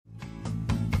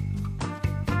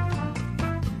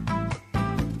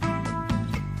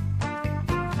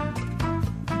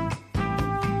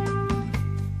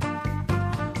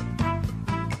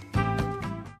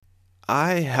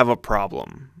I have a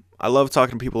problem. I love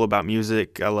talking to people about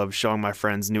music. I love showing my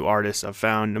friends new artists I've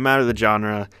found, no matter the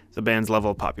genre, the band's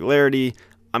level of popularity.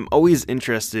 I'm always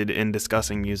interested in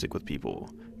discussing music with people.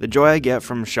 The joy I get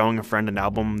from showing a friend an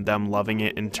album, them loving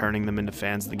it, and turning them into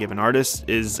fans of the given artist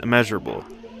is immeasurable.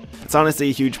 It's honestly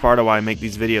a huge part of why I make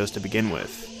these videos to begin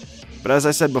with. But as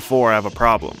I said before, I have a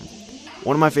problem.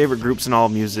 One of my favorite groups in all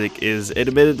of music is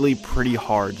admittedly pretty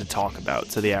hard to talk about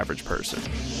to the average person.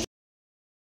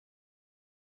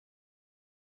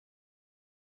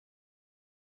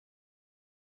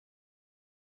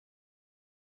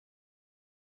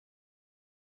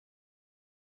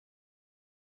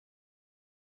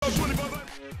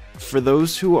 For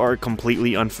those who are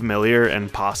completely unfamiliar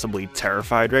and possibly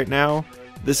terrified right now,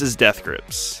 this is Death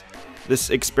Grips. This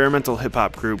experimental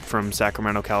hip-hop group from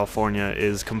Sacramento, California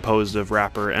is composed of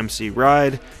rapper MC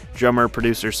Ride, drummer,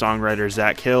 producer, songwriter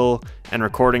Zach Hill, and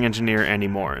recording engineer Andy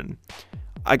Morin.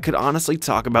 I could honestly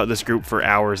talk about this group for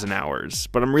hours and hours,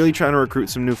 but I'm really trying to recruit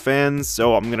some new fans,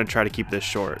 so I'm going to try to keep this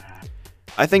short.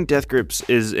 I think Death Grips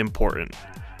is important.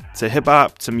 To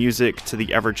hip-hop, to music, to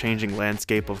the ever-changing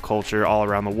landscape of culture all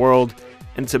around the world,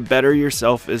 and to better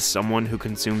yourself as someone who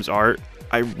consumes art,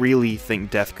 I really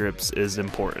think Death Grips is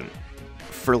important.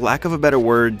 For lack of a better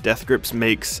word, Death Grips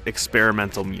makes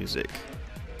experimental music.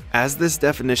 As this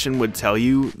definition would tell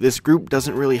you, this group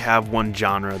doesn't really have one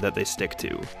genre that they stick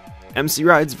to. MC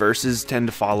Ride's verses tend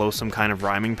to follow some kind of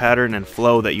rhyming pattern and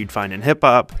flow that you'd find in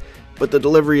hip-hop, but the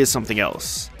delivery is something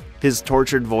else. His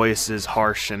tortured voice is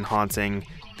harsh and haunting.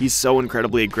 He's so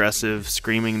incredibly aggressive,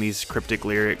 screaming these cryptic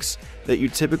lyrics, that you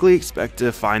typically expect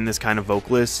to find this kind of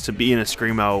vocalist to be in a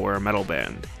screamo or a metal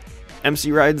band.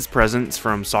 MC Ride's presence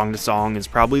from song to song is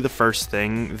probably the first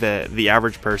thing that the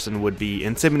average person would be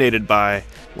intimidated by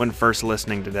when first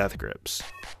listening to Death Grips.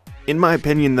 In my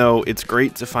opinion though, it's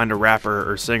great to find a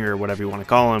rapper or singer, whatever you want to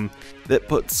call him, that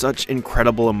puts such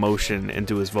incredible emotion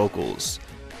into his vocals.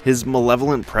 His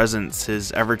malevolent presence,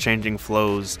 his ever-changing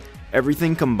flows,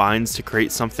 everything combines to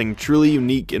create something truly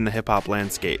unique in the hip-hop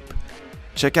landscape.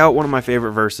 Check out one of my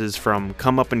favorite verses from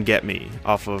Come Up and Get Me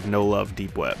off of No Love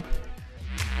Deep Web.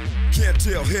 Can't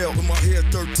tell hell in my head,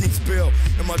 13th bell.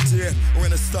 Am I dead or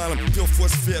in asylum? Feel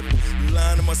force fed.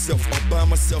 Lying to myself, all by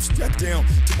myself, strapped down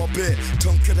to my bed.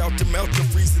 Tongue cut out the mouth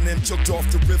of reason and choked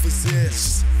off the river's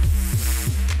edge.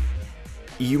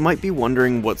 You might be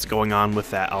wondering what's going on with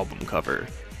that album cover.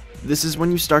 This is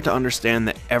when you start to understand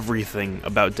that everything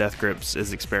about Death Grips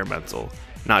is experimental,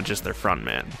 not just their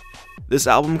frontman. This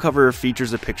album cover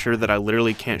features a picture that I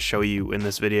literally can't show you in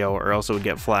this video or else it would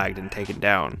get flagged and taken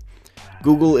down.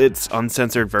 Google its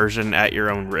uncensored version at your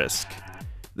own risk.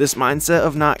 This mindset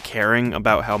of not caring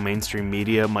about how mainstream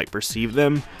media might perceive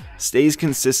them stays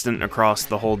consistent across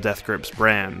the whole Death Grips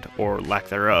brand, or lack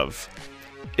thereof.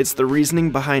 It's the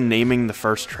reasoning behind naming the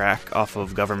first track off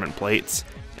of Government Plates,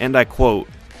 and I quote,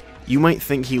 "You might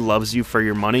think he loves you for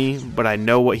your money, but I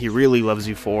know what he really loves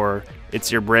you for.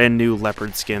 It's your brand new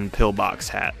leopard skin pillbox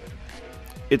hat."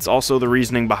 It's also the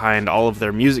reasoning behind all of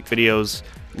their music videos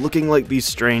looking like these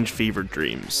strange fever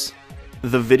dreams.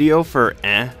 The video for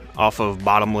off of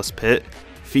Bottomless Pit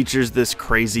features this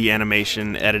crazy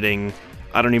animation editing,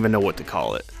 I don't even know what to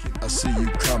call it. I see you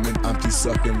coming, I'm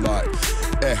sucking like,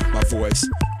 my voice,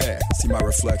 see my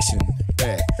reflection,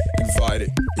 invited,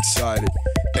 excited,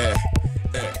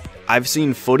 I've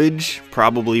seen Footage,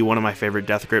 probably one of my favorite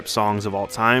Death Grips songs of all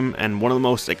time, and one of the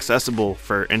most accessible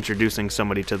for introducing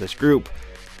somebody to this group,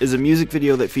 is a music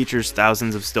video that features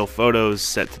thousands of still photos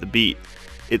set to the beat.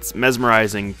 It's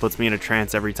mesmerizing, puts me in a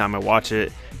trance every time I watch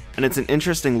it, and it's an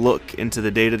interesting look into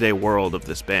the day-to-day world of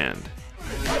this band.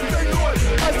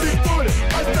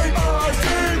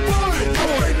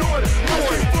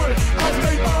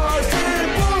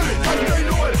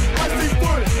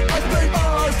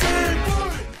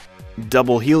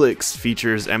 Double Helix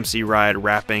features MC Ride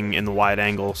rapping in the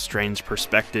wide-angle, strange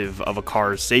perspective of a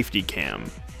car's safety cam.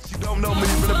 You don't know me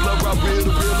from the blood rock,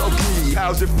 real OP.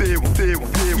 How's it feel?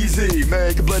 Easy,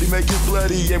 man, can bloody make it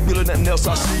bloody. Ain't really nothing else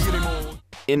I see anymore.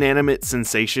 Inanimate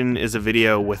Sensation is a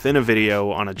video within a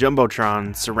video on a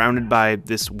Jumbotron surrounded by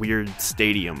this weird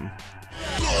stadium.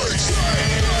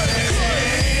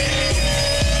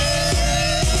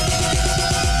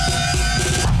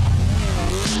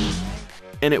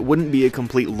 And it wouldn't be a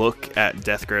complete look at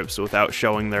Death Grips without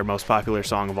showing their most popular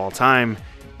song of all time,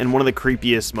 and one of the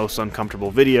creepiest, most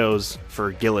uncomfortable videos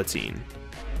for Guillotine.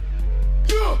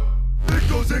 Yeah. It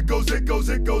goes,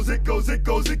 Guillotine!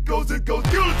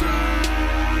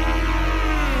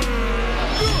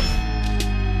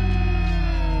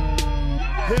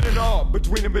 Hidden all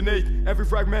between and beneath every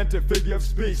fragmented figure of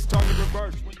speech, tongue in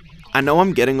reverse. I know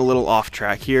I'm getting a little off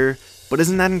track here, but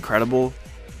isn't that incredible?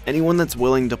 Anyone that's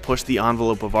willing to push the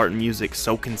envelope of art and music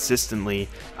so consistently,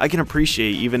 I can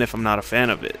appreciate even if I'm not a fan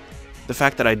of it. The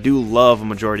fact that I do love a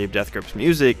majority of Death Grip's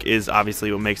music is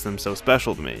obviously what makes them so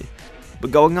special to me.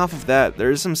 But going off of that,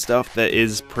 there is some stuff that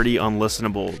is pretty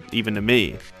unlistenable, even to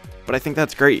me. But I think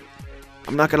that's great.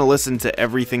 I'm not going to listen to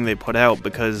everything they put out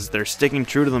because they're sticking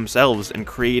true to themselves and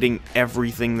creating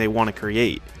everything they want to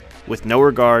create, with no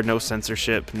regard, no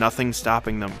censorship, nothing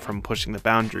stopping them from pushing the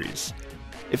boundaries.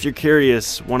 If you're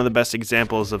curious, one of the best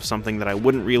examples of something that I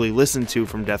wouldn't really listen to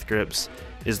from Death Grips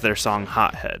is their song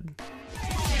Hothead.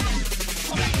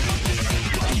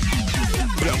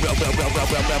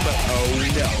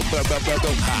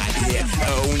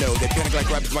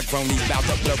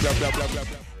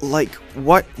 Like,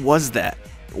 what was that?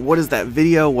 What is that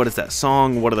video? What is that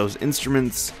song? What are those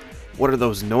instruments? What are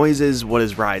those noises? What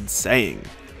is Ride saying?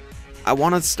 I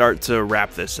want to start to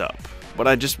wrap this up, but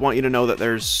I just want you to know that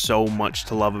there's so much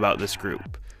to love about this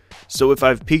group. So if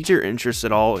I've piqued your interest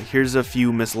at all, here's a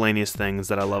few miscellaneous things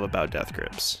that I love about Death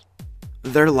Grips.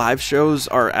 Their live shows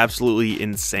are absolutely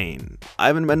insane. I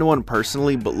haven't been to one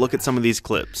personally, but look at some of these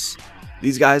clips.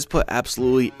 These guys put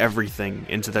absolutely everything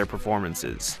into their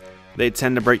performances. They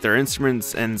tend to break their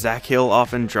instruments, and Zach Hill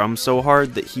often drums so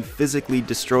hard that he physically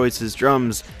destroys his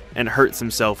drums and hurts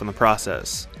himself in the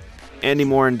process. Andy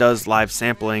Morin does live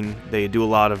sampling, they do a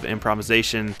lot of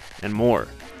improvisation, and more.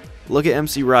 Look at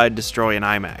MC Ride destroy an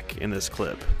iMac in this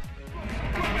clip.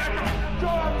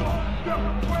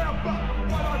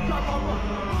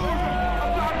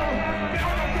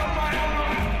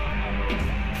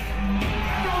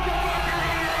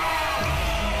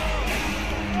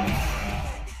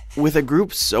 With a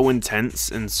group so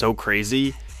intense and so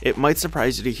crazy, it might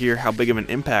surprise you to hear how big of an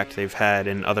impact they've had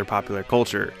in other popular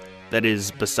culture, that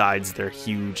is, besides their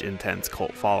huge, intense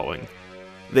cult following.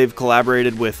 They've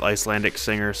collaborated with Icelandic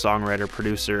singer, songwriter,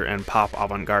 producer, and pop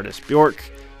avant-gardist Björk.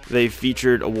 They've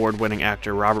featured award-winning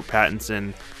actor Robert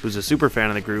Pattinson, who's a super fan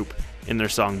of the group, in their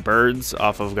song Birds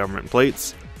off of Government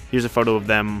Plates. Here's a photo of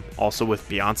them also with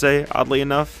Beyonce, oddly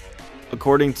enough.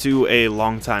 According to a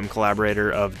longtime collaborator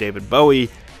of David Bowie,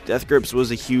 Death Grips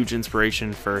was a huge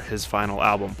inspiration for his final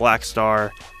album Black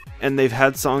Star, and they've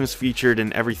had songs featured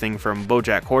in everything from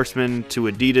BoJack Horseman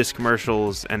to Adidas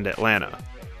commercials and Atlanta.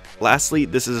 Lastly,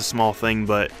 this is a small thing,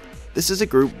 but this is a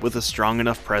group with a strong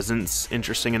enough presence,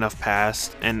 interesting enough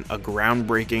past, and a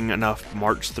groundbreaking enough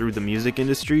march through the music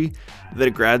industry that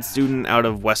a grad student out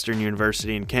of Western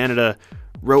University in Canada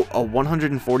wrote a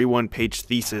 141-page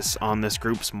thesis on this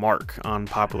group's mark on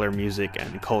popular music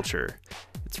and culture.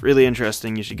 It's really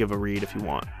interesting, you should give a read if you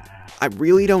want. I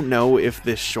really don't know if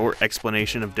this short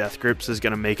explanation of Death Grips is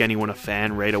going to make anyone a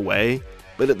fan right away,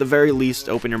 but at the very least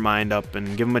open your mind up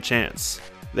and give them a chance.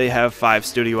 They have 5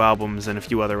 studio albums and a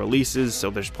few other releases, so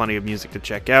there's plenty of music to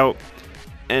check out,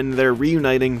 and they're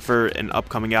reuniting for an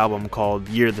upcoming album called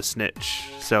Year the Snitch,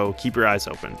 so keep your eyes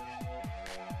open.